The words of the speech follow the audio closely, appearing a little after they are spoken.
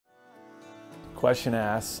Question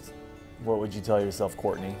asked, what would you tell yourself,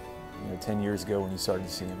 Kourtney, 10 years ago when you started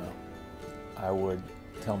CMO? I would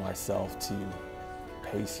tell myself to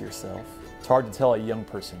pace yourself. It's hard to tell a young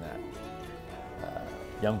person that.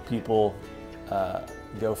 Young people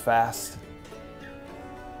go fast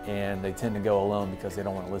and they tend to go alone because they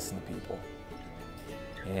don't want to listen to people.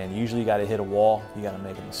 And usually you got to hit a wall, you got to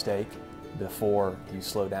make a mistake before you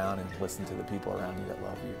slow down and listen to the people around you that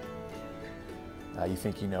love you. You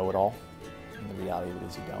think you know it all, and the reality of it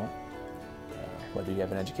is you don't. Whether you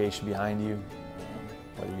have an education behind you,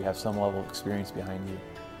 whether you have some level of experience behind you,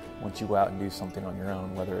 once you go out and do something on your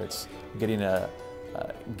own, whether it's getting a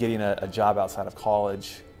job outside of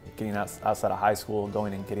college, getting outside of high school,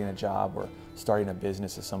 going and getting a job, or starting a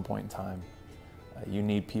business at some point in time, you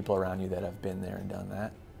need people around you that have been there and done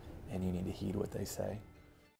that, and you need to heed what they say.